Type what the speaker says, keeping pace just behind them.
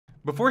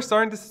Before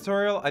starting this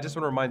tutorial, I just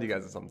want to remind you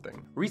guys of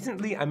something.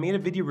 Recently, I made a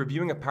video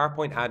reviewing a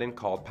PowerPoint add-in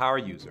called Power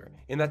User.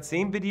 In that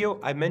same video,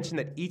 I mentioned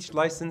that each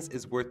license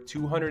is worth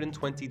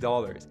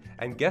 $220.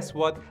 And guess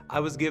what?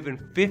 I was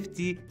given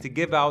 50 to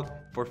give out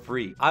for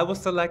free. I will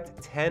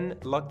select 10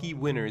 lucky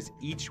winners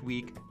each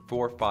week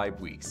for 5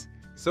 weeks.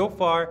 So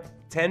far,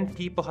 10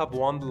 people have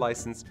won the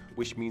license,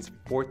 which means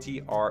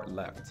 40 are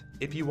left.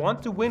 If you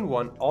want to win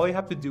one, all you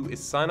have to do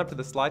is sign up to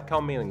the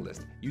SlideCow mailing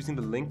list using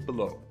the link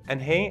below.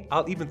 And hey,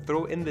 I'll even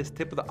throw in this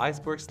tip of the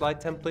iceberg slide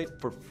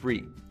template for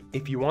free.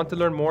 If you want to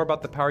learn more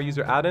about the Power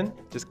User add-in,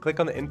 just click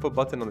on the info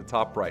button on the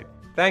top right.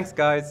 Thanks,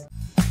 guys.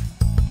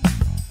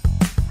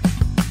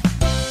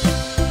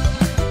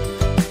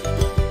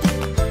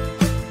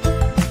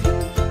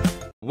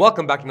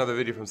 Welcome back to another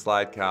video from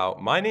SlideCow.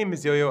 My name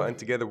is Yo-Yo and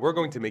together we're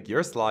going to make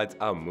your slides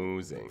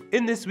amusing.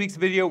 In this week's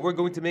video, we're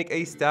going to make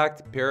a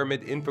stacked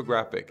pyramid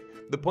infographic.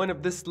 The point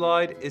of this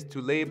slide is to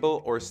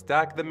label or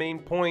stack the main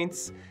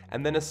points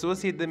and then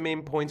associate the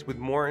main points with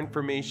more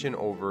information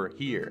over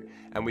here.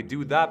 And we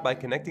do that by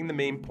connecting the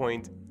main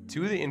point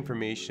to the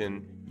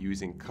information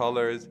using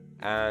colors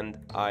and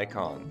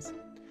icons.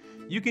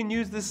 You can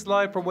use this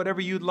slide for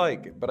whatever you'd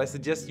like, but I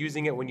suggest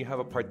using it when you have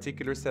a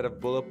particular set of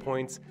bullet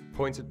points,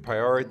 points with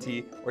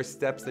priority, or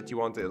steps that you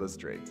want to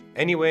illustrate.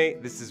 Anyway,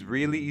 this is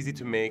really easy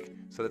to make,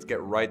 so let's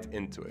get right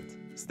into it.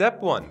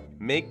 Step 1,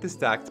 make the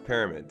stacked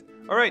pyramid.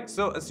 Alright,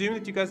 so assuming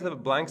that you guys have a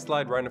blank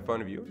slide right in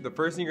front of you, the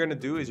first thing you're going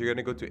to do is you're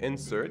going to go to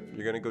Insert,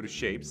 you're going to go to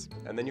Shapes,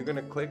 and then you're going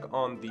to click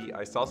on the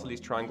isosceles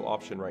triangle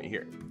option right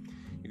here.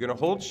 You're going to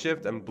hold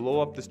Shift and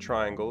blow up this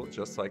triangle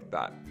just like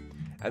that.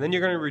 And then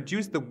you're going to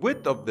reduce the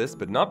width of this,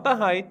 but not the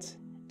height,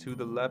 to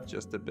the left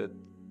just a bit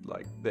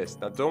like this.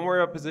 Now don't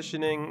worry about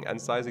positioning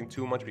and sizing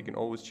too much, we can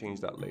always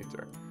change that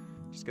later.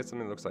 Just get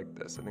something that looks like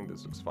this. I think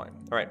this looks fine.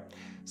 All right,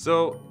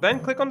 so then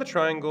click on the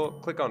triangle,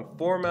 click on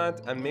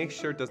Format, and make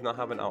sure it does not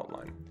have an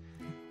outline.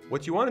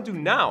 What you want to do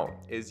now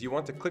is you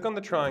want to click on the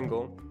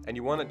triangle, and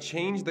you want to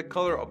change the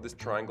color of this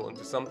triangle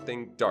into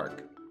something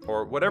dark.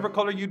 Or whatever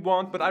color you'd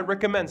want, but I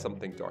recommend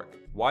something dark.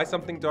 Why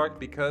something dark?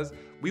 Because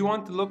we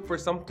want to look for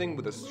something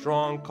with a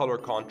strong color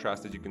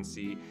contrast, as you can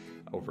see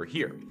over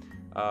here.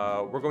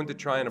 We're going to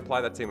try and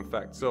apply that same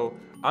effect. So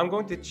I'm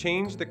going to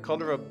change the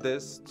color of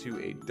this to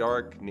a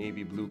dark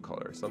navy blue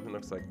color. Something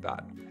looks like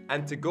that.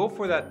 And to go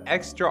for that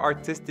extra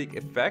artistic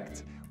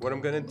effect, what I'm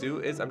going to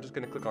do is I'm just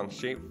going to click on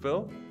Shape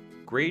Fill,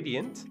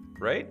 Gradient,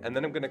 right? And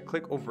then I'm going to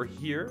click over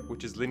here,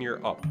 which is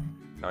Linear Up.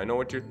 Now I know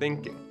what you're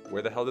thinking.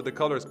 Where the hell did the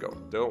colors go?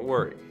 Don't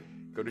worry.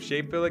 Go to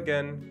Shape Fill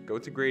again, go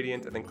to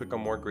Gradient, and then click on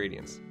More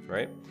Gradients,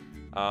 right?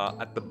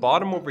 At the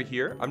bottom over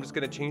here, I'm just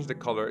going to change the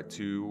color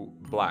to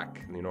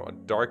black, a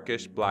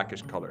darkish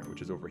blackish color,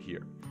 which is over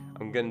here.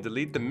 I'm going to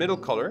delete the middle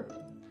color,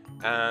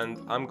 and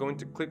I'm going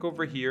to click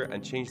over here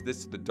and change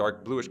this to the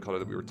dark bluish color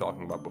that we were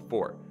talking about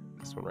before.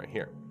 This one right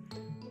here.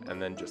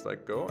 And then just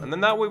let go. And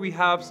then that way we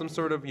have some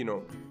sort of,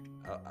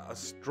 a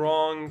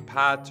strong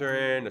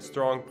pattern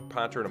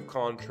of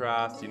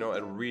contrast,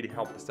 it'll really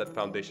help to set the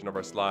foundation of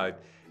our slide,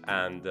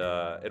 and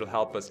it'll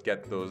help us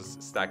get those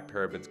stacked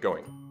pyramids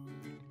going.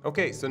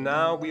 Okay, so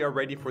now we are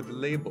ready for the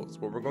labels.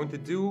 What we're going to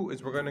do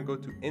is we're going to go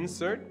to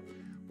Insert,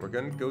 we're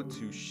going to go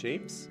to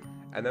Shapes,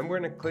 and then we're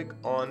going to click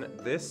on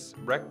this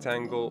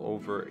rectangle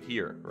over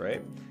here,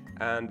 right?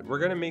 And we're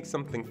going to make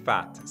something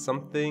fat,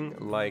 something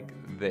like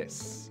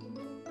this.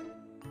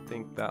 I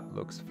think that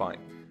looks fine.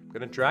 I'm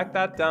going to drag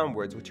that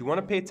downwards. What you want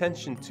to pay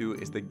attention to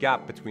is the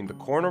gap between the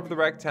corner of the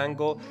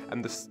rectangle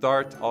and the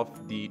start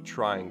of the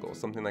triangle,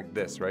 something like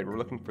this, right? We're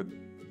looking for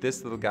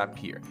this little gap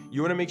here.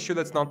 You want to make sure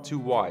that's not too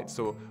wide.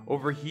 So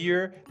over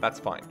here,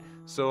 that's fine.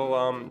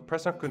 So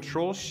press on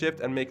Control Shift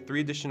and make 3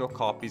 additional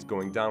copies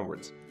going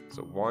downwards.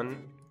 So 1,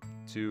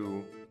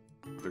 2,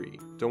 3.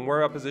 Don't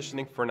worry about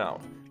positioning for now.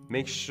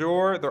 Make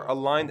sure they're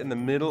aligned in the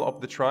middle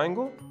of the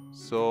triangle.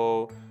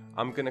 So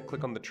I'm going to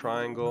click on the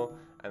triangle,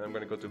 and I'm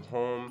going to go to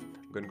Home,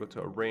 I'm going to go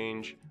to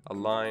Arrange,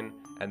 Align,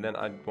 and then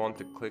I want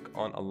to click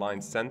on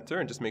Align Center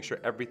and just make sure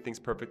everything's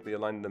perfectly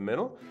aligned in the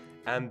middle.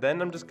 And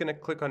then I'm just going to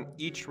click on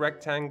each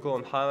rectangle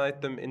and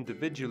highlight them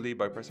individually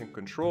by pressing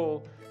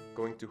Control,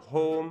 going to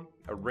Home,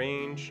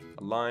 Arrange,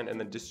 Align, and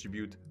then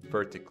Distribute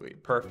vertically.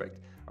 Perfect.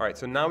 All right,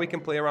 so now we can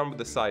play around with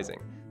the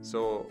sizing.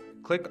 So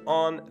click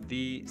on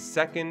the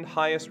second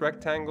highest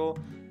rectangle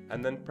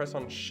and then press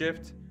on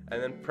Shift,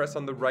 and then press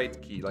on the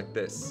right key like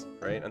this,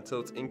 right? Until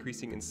it's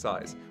increasing in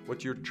size.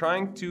 What you're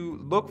trying to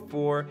look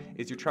for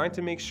is you're trying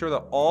to make sure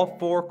that all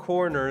 4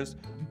 corners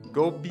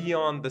go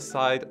beyond the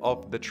side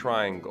of the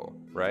triangle,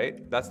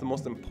 right? That's the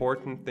most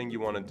important thing you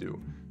want to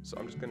do. So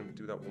I'm just going to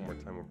do that one more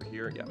time over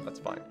here. Yeah, that's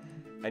fine.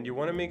 And you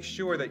want to make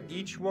sure that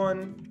each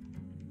one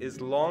is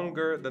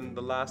longer than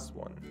the last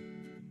one.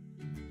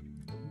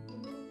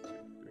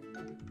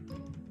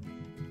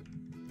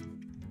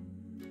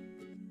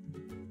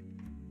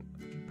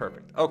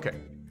 Perfect. Okay,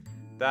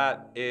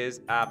 that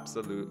is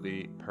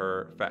absolutely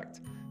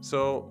perfect.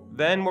 So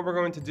then what we're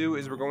going to do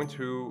is we're going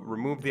to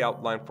remove the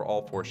outline for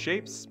all 4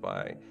 shapes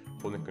by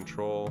holding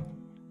Control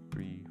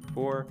 3,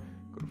 4,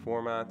 go to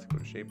Format, go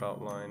to Shape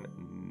Outline,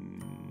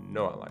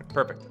 no outline.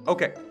 Perfect.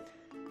 Okay.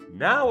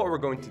 Now what we're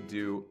going to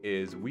do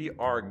is we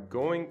are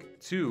going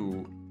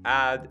to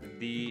add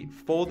the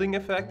folding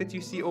effect that you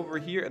see over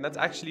here, and that's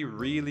actually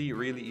really,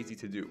 really easy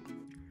to do.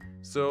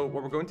 So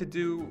what we're going to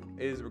do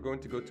is we're going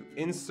to go to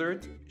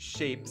Insert,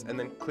 Shapes, and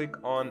then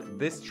click on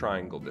this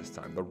triangle this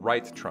time, the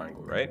right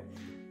triangle, right?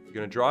 You're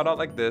gonna draw it out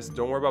like this.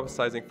 Don't worry about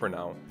sizing for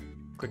now.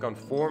 Click on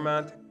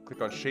Format,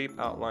 click on Shape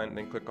Outline, and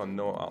then click on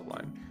No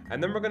Outline.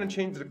 And then we're gonna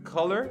change the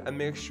color and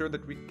make sure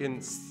that we can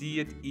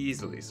see it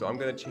easily. So I'm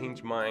gonna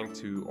change mine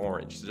to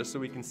orange, just so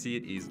we can see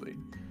it easily.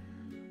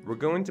 We're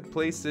going to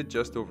place it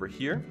just over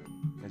here.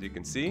 As you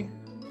can see,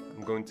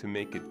 I'm going to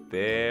make it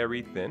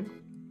very thin.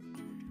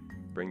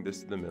 Bring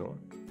this to the middle,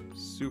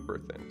 super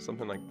thin,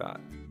 something like that.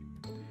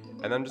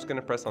 And I'm just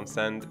gonna press on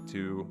Send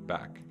to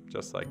Back,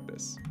 just like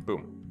this,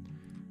 boom.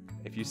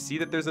 If you see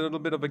that there's a little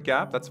bit of a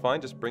gap, that's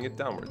fine, just bring it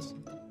downwards,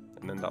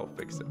 and then that will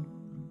fix it.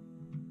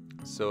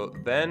 So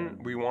then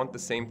we want the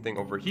same thing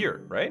over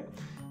here, right?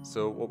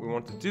 So what we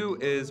want to do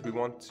is we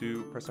want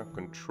to press on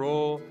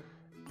Control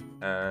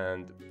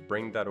and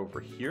bring that over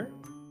here,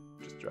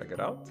 just drag it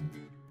out.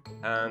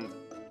 And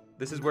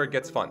this is where it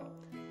gets fun.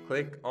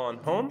 Click on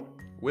Home,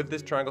 with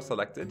this triangle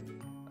selected,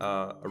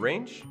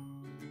 arrange,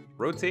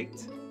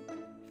 rotate,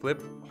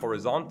 flip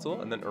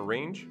horizontal, and then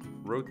arrange,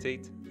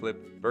 rotate,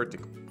 flip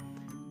vertical.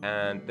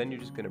 And then you're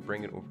just gonna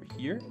bring it over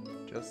here,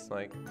 just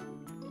like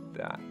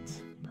that.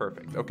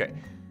 Perfect, okay.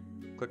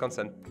 Click on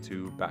Send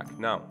to Back.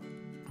 Now,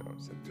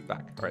 Send to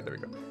Back, all right, there we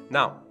go.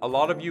 Now, a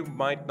lot of you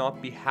might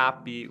not be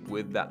happy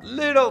with that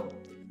little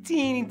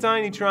teeny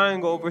tiny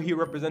triangle over here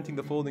representing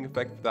the folding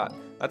effect of that.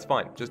 That's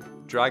fine. Just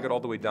drag it all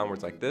the way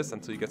downwards like this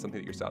until you get something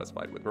that you're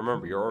satisfied with.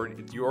 Remember, you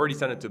already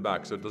sent it to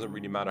back, so it doesn't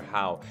really matter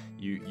how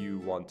you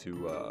want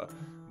to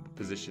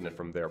position it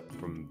from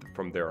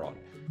there on.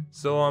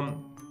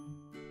 So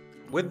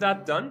with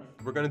that done,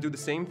 we're gonna do the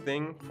same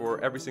thing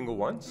for every single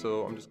one.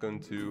 So I'm just going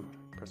to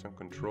press on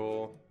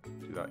Control,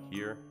 do that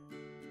here,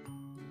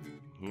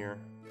 here,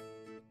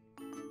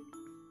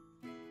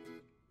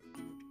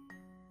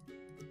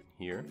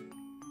 here.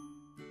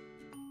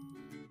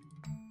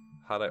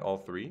 Highlight all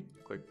three,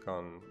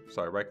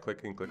 right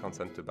click and click on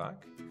Send to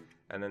Back,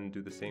 and then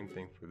do the same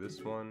thing for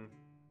this one,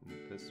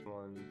 and this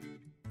one,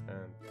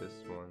 and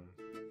this one,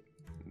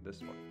 and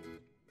this one.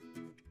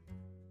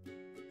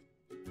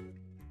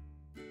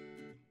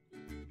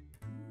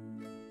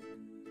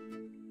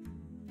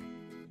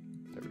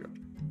 There we go.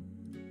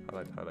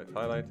 Highlight, highlight,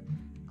 highlight.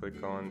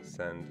 Click on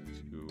Send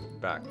to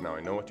Back. Now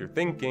I know what you're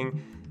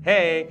thinking.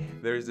 Hey,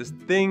 there's this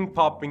thing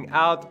popping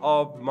out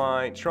of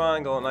my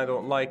triangle and I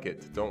don't like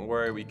it. Don't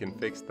worry, we can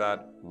fix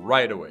that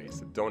right away.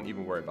 So don't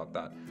even worry about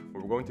that.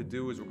 What we're going to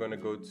do is we're going to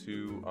go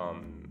to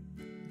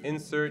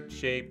Insert,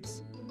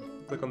 Shapes,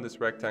 click on this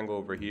rectangle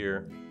over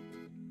here,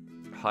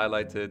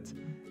 highlight it,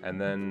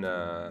 and then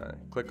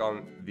click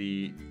on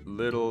the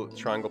little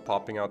triangle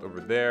popping out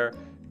over there,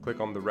 click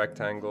on the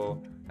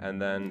rectangle,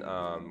 and then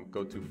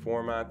go to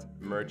Format,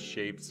 Merge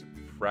Shapes,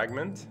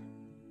 Fragment.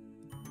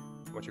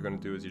 What you're going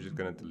to do is you're just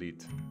going to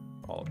delete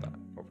all of that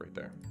over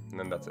there, and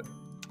then that's it.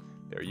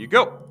 There you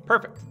go.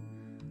 Perfect.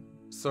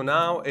 So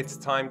now it's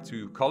time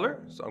to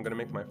color. So I'm going to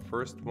make my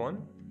first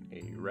one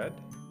a red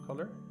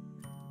color,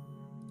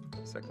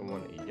 second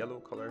one a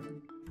yellow color,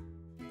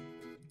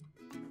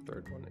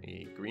 third one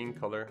a green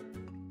color,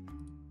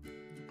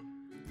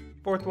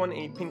 fourth one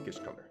a pinkish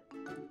color.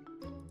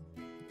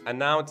 And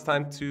now it's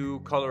time to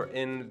color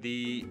in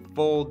the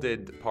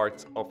folded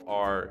parts of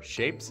our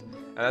shapes.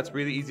 And that's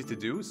really easy to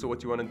do. So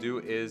what you want to do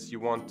is you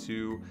want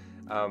to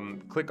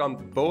click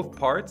on both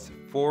parts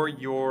for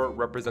your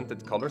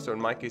represented color. So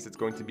in my case, it's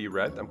going to be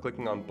red. I'm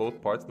clicking on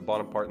both parts, the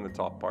bottom part and the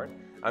top part.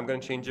 I'm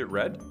going to change it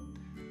red.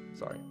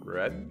 Sorry,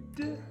 red.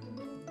 There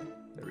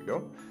we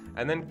go.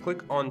 And then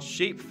click on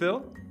Shape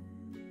Fill,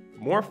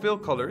 more fill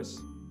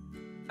colors,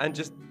 and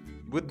just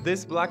with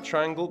this black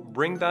triangle,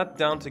 bring that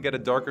down to get a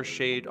darker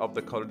shade of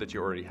the color that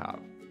you already have.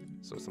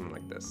 So something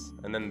like this.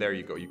 And then there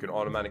you go. You can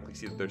automatically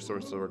see that there's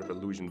sort of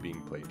illusion being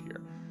played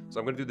here.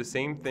 So I'm going to do the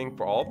same thing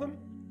for all of them.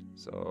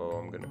 So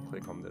I'm going to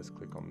click on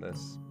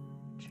this,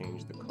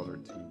 change the color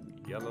to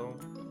yellow,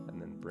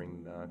 and then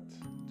bring that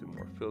to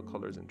more fill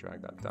colors and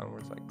drag that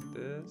downwards like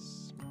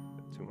this. A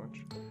bit too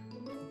much.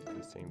 Do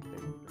the same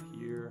thing over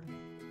here.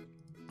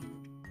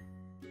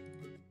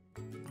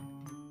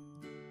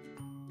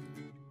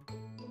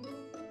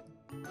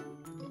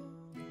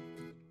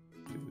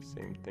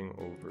 Same thing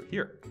over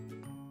here.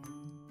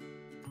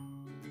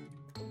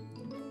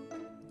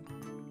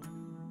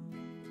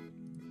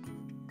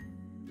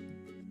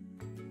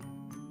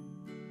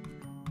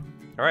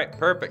 All right,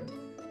 perfect.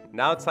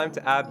 Now it's time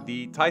to add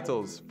the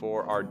titles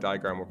for our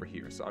diagram over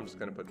here. So I'm just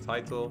gonna put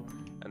title,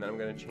 and then I'm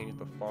gonna change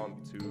the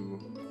font to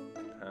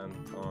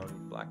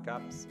Pantone Black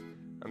Caps.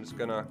 I'm just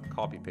gonna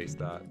copy paste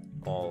that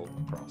all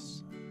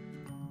across.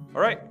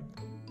 All right.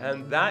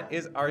 And that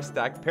is our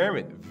stacked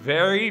pyramid.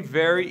 Very,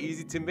 very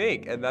easy to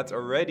make. And that's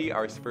already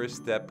our first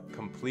step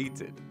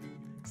completed.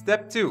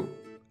 Step 2,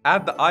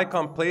 add the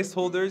icon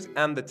placeholders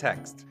and the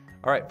text.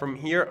 All right, from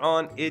here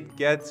on, it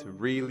gets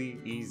really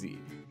easy.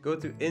 Go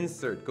to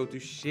Insert, go to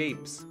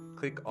Shapes,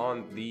 click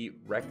on the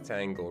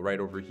rectangle right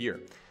over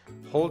here.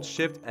 Hold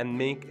Shift and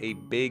make a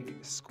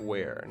big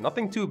square.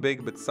 Nothing too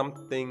big, but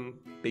something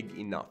big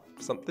enough.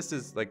 This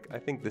is like, I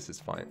think this is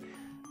fine.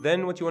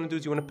 Then what you want to do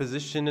is you want to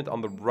position it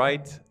on the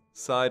right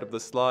side of the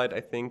slide.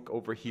 I think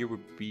over here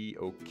would be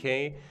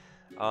okay.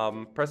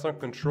 Press on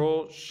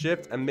Control,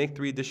 Shift, and make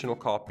 3 additional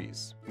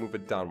copies. Move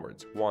it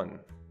downwards. 1,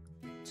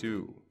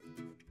 2,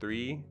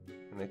 3,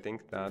 and I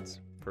think that's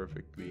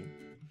perfectly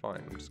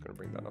fine. I'm just going to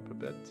bring that up a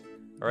bit.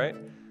 All right.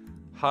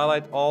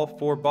 Highlight all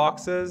 4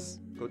 boxes.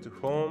 Go to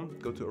Home,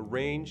 go to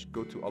Arrange,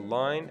 go to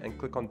Align, and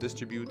click on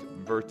Distribute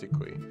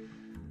Vertically.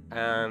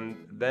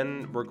 And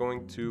then we're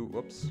going to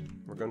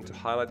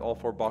highlight all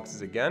 4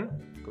 boxes again.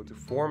 Go to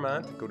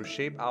Format, go to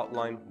Shape,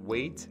 Outline,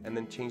 Weight, and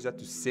then change that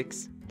to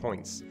 6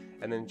 points.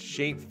 And then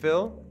Shape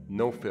Fill,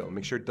 no fill.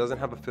 Make sure it doesn't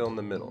have a fill in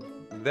the middle.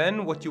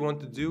 Then what you want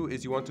to do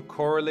is you want to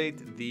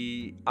correlate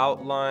the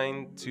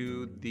outline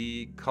to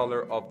the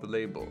color of the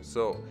label.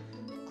 So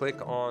click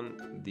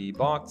on the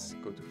box,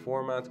 go to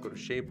Format, go to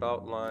Shape,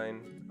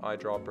 Outline,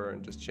 Eyedropper,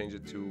 and just change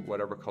it to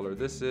whatever color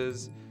this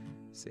is.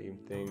 Same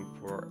thing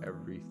for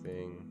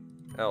everything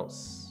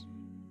else.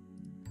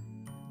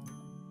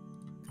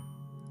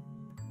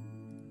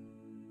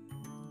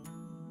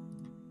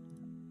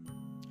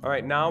 All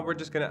right, now we're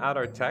just gonna add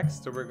our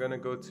text. So we're gonna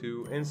go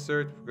to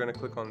Insert, we're gonna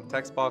click on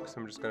Text Box,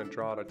 and we're just gonna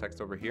draw out our text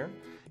over here.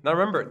 Now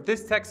remember,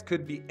 this text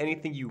could be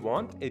anything you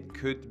want. It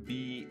could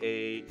be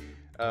a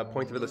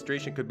point of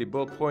illustration, could be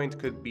bullet point,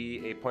 could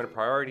be a point of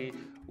priority.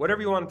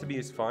 Whatever you want it to be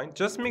is fine.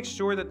 Just make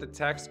sure that the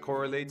text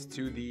correlates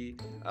to the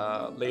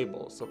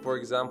label. So for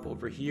example,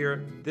 over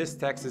here, this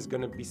text is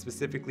gonna be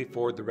specifically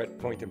for the red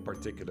point in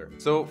particular.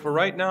 So for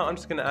right now, I'm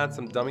just gonna add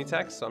some dummy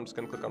text. So I'm just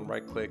gonna click on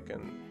right click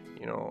and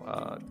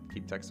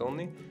keep text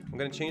only. I'm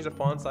going to change the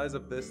font size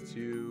of this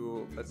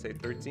to, let's say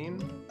 13.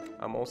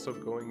 I'm also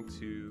going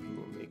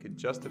to make it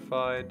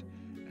justified,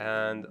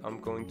 and I'm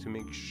going to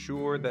make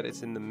sure that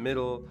it's in the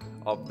middle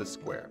of the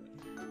square.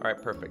 All right,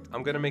 perfect.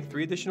 I'm going to make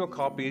 3 additional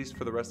copies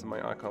for the rest of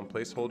my icon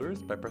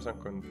placeholders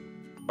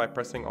by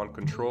pressing on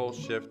Control,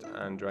 Shift,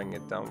 and dragging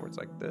it downwards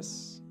like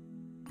this.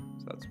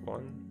 So that's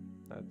 1,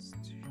 that's 2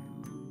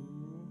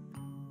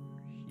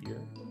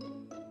 here,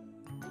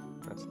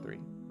 that's 3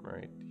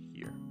 right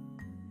here.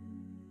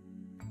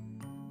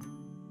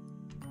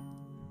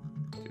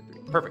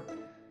 Perfect.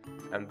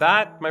 And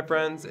that, my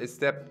friends, is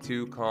step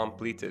 2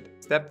 completed.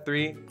 Step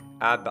 3,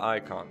 add the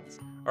icons.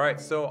 All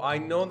right, so I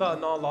know that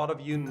not a lot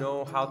of you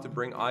know how to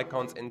bring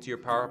icons into your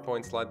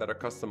PowerPoint slide that are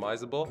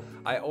customizable.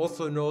 I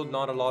also know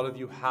not a lot of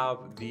you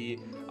have the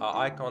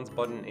icons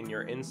button in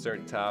your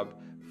Insert tab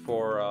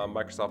for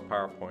Microsoft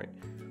PowerPoint.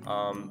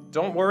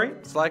 Don't worry,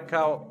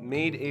 SlideCow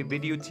made a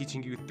video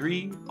teaching you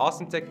 3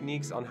 awesome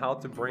techniques on how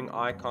to bring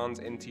icons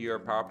into your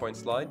PowerPoint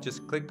slide.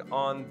 Just click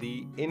on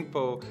the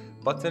info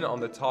button on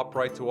the top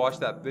right to watch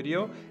that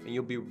video, and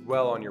you'll be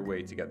well on your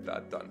way to get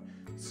that done.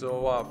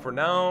 So for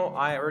now,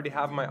 I already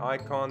have my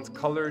icons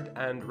colored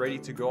and ready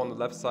to go on the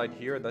left side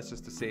here. That's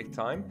just to save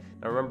time.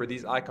 Now remember,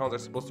 these icons are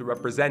supposed to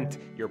represent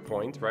your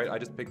point, right? I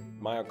just picked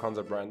my icons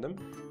at random.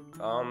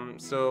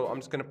 So I'm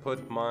just gonna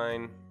put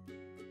mine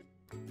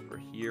over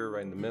here,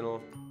 right in the middle,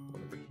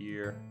 one over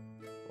here,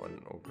 one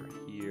over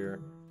here,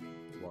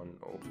 one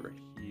over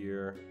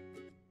here,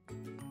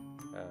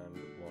 and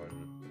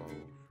one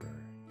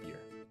over here.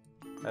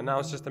 And now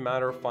it's just a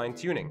matter of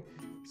fine-tuning.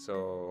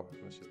 So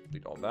let's just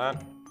delete all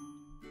that.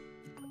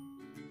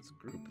 Let's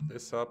group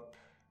this up,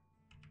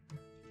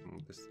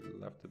 move this to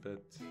the left a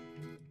bit.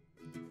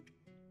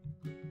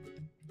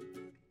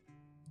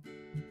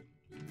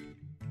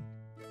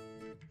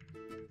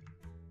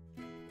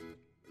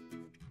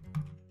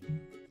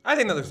 I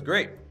think that looks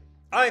great.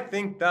 I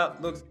think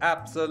that looks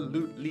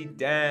absolutely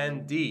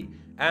dandy.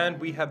 And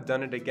we have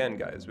done it again,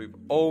 guys. We've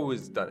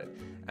always done it.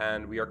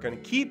 And we are going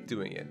to keep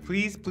doing it.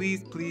 Please,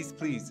 please, please,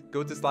 please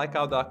go to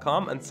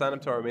slidecow.com and sign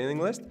up to our mailing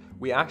list.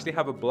 We actually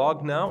have a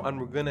blog now, and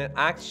we're going to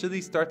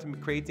actually start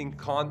creating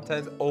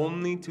content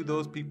only to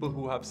those people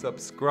who have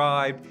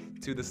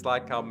subscribed to the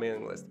SlideCow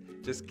mailing list.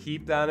 Just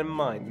keep that in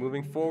mind.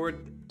 Moving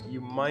forward,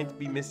 you might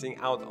be missing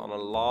out on a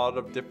lot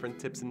of different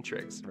tips and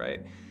tricks,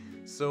 right?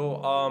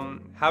 So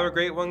have a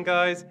great one,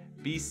 guys.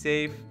 Be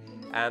safe,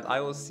 and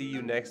I will see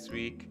you next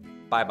week.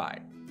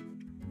 Bye-bye.